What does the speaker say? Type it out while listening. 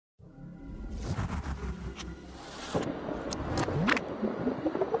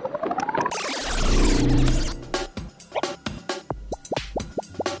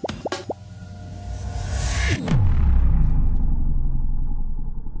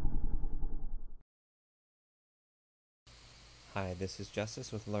Hi, this is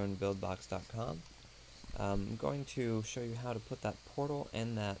Justice with LearnBuildbox.com. I'm going to show you how to put that portal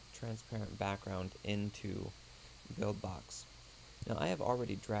and that transparent background into Buildbox. Now, I have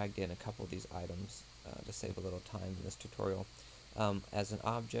already dragged in a couple of these items to save a little time in this tutorial. As an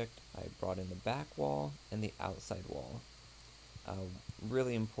object, I brought in the back wall and the outside wall.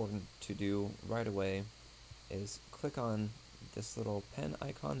 Really important to do right away is click on this little pen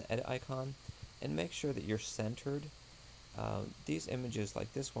icon, the edit icon, and make sure that you're centered. These images,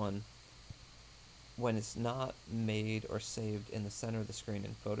 like this one, when it's not made or saved in the center of the screen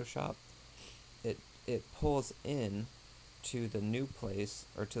in Photoshop, it pulls in to the new place,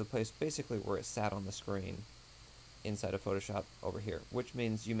 or to the place basically where it sat on the screen inside of Photoshop over here, which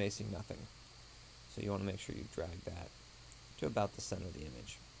means you may see nothing. So you want to make sure you drag that to about the center of the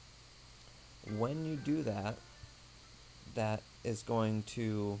image. When you do that, that is going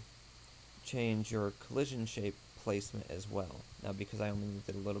to change your collision shape placement as well. Now, because I only moved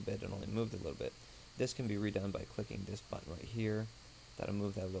it a little bit and only moved it a little bit, this can be redone by clicking this button right here. That'll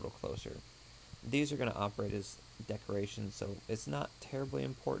move that a little closer. These are going to operate as decorations, so it's not terribly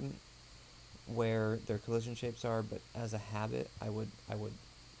important where their collision shapes are, but as a habit, I would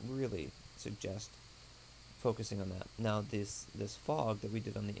really suggest focusing on that. Now, this fog that we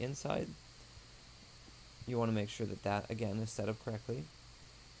did on the inside, you want to make sure that that again is set up correctly.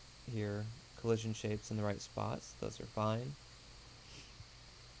 Here, collision shapes in the right spots, those are fine.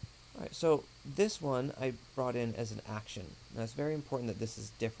 Alright, so this one I brought in as an action. Now it's very important that this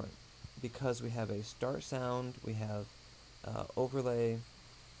is different because we have a start sound, we have overlay,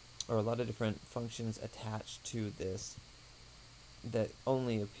 or a lot of different functions attached to this that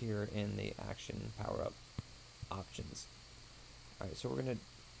only appear in the action power-up options. Alright, so we're going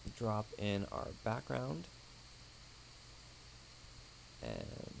to drop in our background, and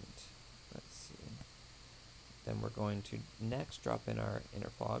let's see. Then we're going to next drop in our inner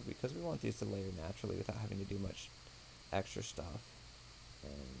fog because we want these to layer naturally without having to do much extra stuff.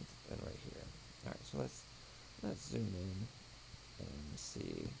 And then right here. Alright, so let's zoom in and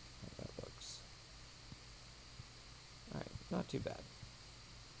see how that looks. Alright, not too bad.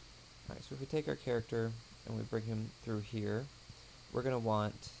 Alright, so if we take our character and we bring him through here, we're going to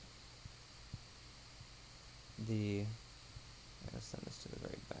want the... I'm going to send this to the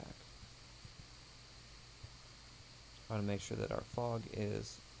very back. I want to make sure that our fog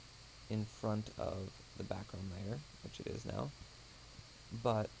is in front of the background layer, which it is now,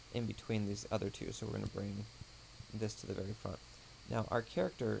 but in between these other two, so we're going to bring this to the very front. Now, our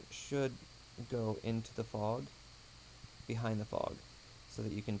character should go into the fog, behind the fog, so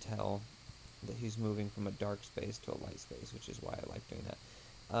that you can tell that he's moving from a dark space to a light space, which is why I like doing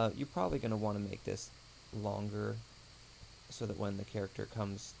that. You're probably going to want to make this longer so that when the character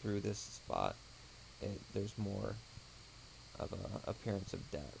comes through this spot, there's more of an appearance of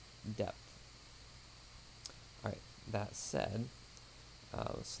depth. Alright, that said,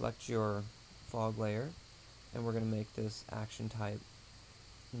 select your fog layer, and we're going to make this action type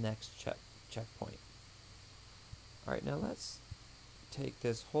next checkpoint. Alright, now let's take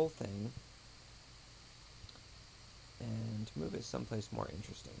this whole thing and move it someplace more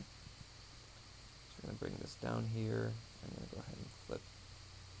interesting. So we're going to bring this down here. I'm going to go ahead and flip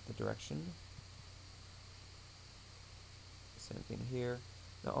the direction. Same thing here.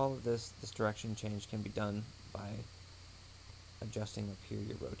 Now all of this direction change can be done by adjusting up here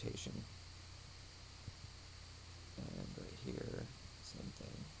your rotation. And right here, same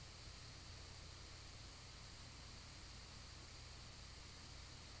thing.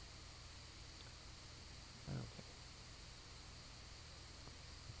 Okay.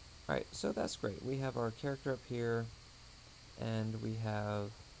 Alright, so that's great. We have our character up here, and we have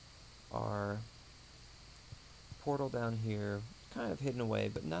our portal down here, kind of hidden away,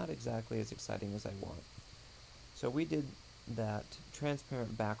 but not exactly as exciting as I want. So we did that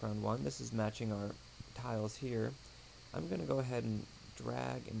transparent background one. This is matching our tiles here. I'm going to go ahead and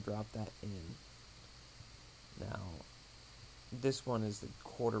drag and drop that in. Now, this one is the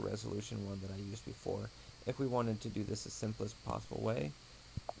quarter resolution one that I used before. If we wanted to do this the simplest possible way,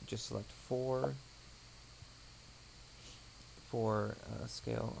 just select 4 for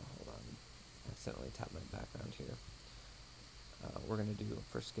scale. Hold on, I accidentally tapped my background here. We're going to do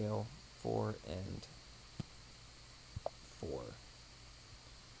for scale 4 and 4.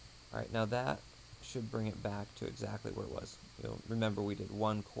 Alright, now that should bring it back to exactly where it was. You'll remember we did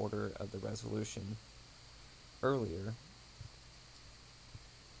 1/4 of the resolution earlier.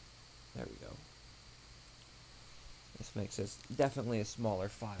 There we go. This makes this definitely a smaller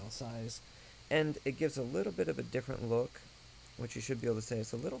file size, and it gives a little bit of a different look, which you should be able to say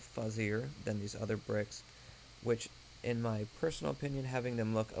it's a little fuzzier than these other bricks, which in my personal opinion, having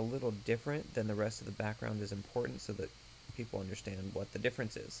them look a little different than the rest of the background is important so that people understand what the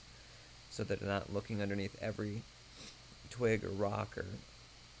difference is, so that they're not looking underneath every twig or rock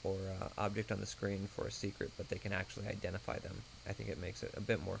or object on the screen for a secret, but they can actually identify them. I think it makes it a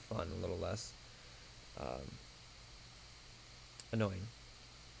bit more fun, a little less annoying.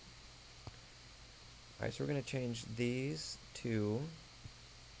 Alright, so we're going to change these to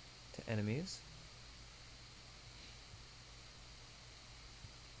enemies.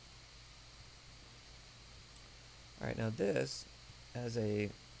 Alright, now this, as a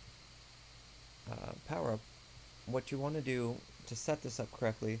power-up, what you want to do to set this up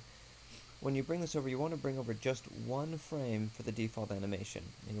correctly, when you bring this over, you want to bring over just one frame for the default animation.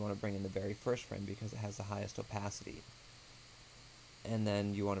 And you want to bring in the very first frame because it has the highest opacity. And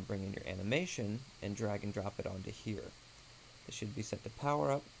then you want to bring in your animation and drag and drop it onto here. This should be set to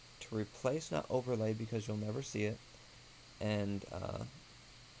power up, to replace, not overlay because you'll never see it, and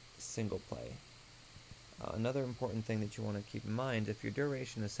single play. Another important thing that you want to keep in mind, if your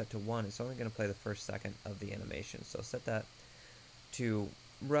duration is set to 1, it's only going to play the first second of the animation. So set that to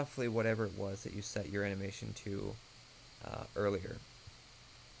roughly whatever it was that you set your animation to earlier.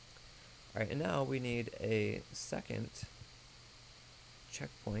 Alright, and now we need a second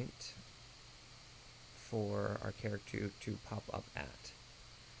checkpoint for our character to pop up at.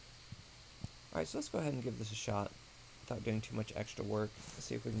 Alright, so let's go ahead and give this a shot without doing too much extra work. Let's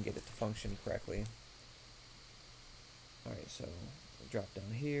see if we can get it to function correctly. Alright, so we'll drop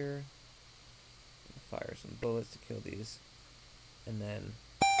down here, fire some bullets to kill these, and then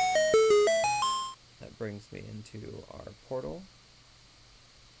that brings me into our portal.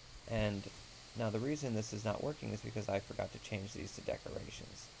 And now the reason this is not working is because I forgot to change these to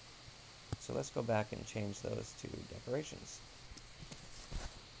decorations. So let's go back and change those to decorations.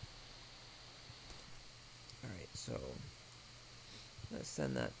 Alright, so let's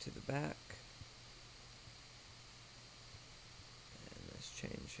send that to the back. And let's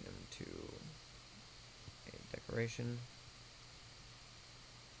change him to a decoration.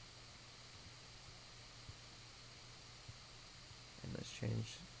 And let's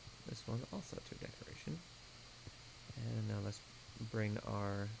change this one also to a decoration. And now let's bring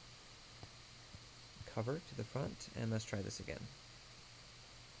our cover to the front, and let's try this again.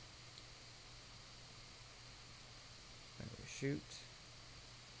 Alright, we shoot,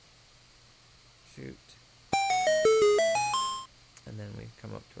 and then we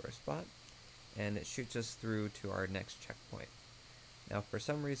come up to our spot, and it shoots us through to our next checkpoint. Now, for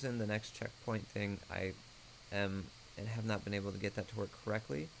some reason, the next checkpoint thing, I am and have not been able to get that to work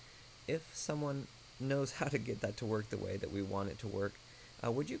correctly. If someone knows how to get that to work the way that we want it to work,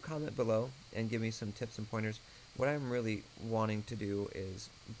 would you comment below and give me some tips and pointers? What I'm really wanting to do is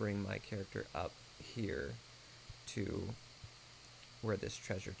bring my character up here to where this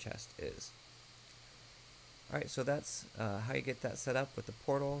treasure chest is. Alright, so that's how you get that set up with the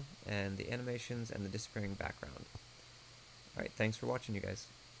portal and the animations and the disappearing background. Alright, thanks for watching, you guys.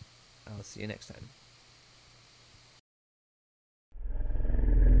 I'll see you next time.